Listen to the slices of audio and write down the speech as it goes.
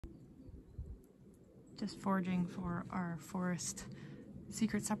Just foraging for our forest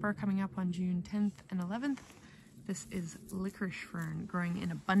secret supper coming up on June 10th and 11th. This is licorice fern growing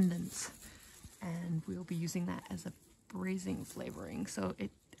in abundance, and we'll be using that as a braising flavoring, so it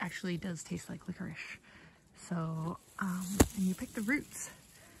actually does taste like licorice. So, and you pick the roots.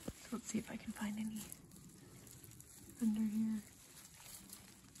 So let's see if I can find any under here.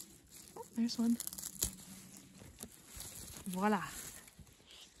 Oh, there's one. Voila!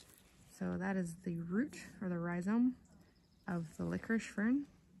 So that is the root or the rhizome of the licorice fern.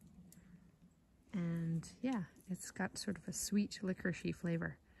 And yeah, it's got sort of a sweet licoricey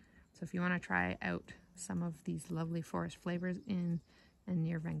flavor. So if you want to try out some of these lovely forest flavors in and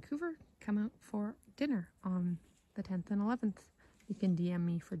near Vancouver, come out for dinner on the 10th and 11th. You can DM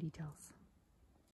me for details.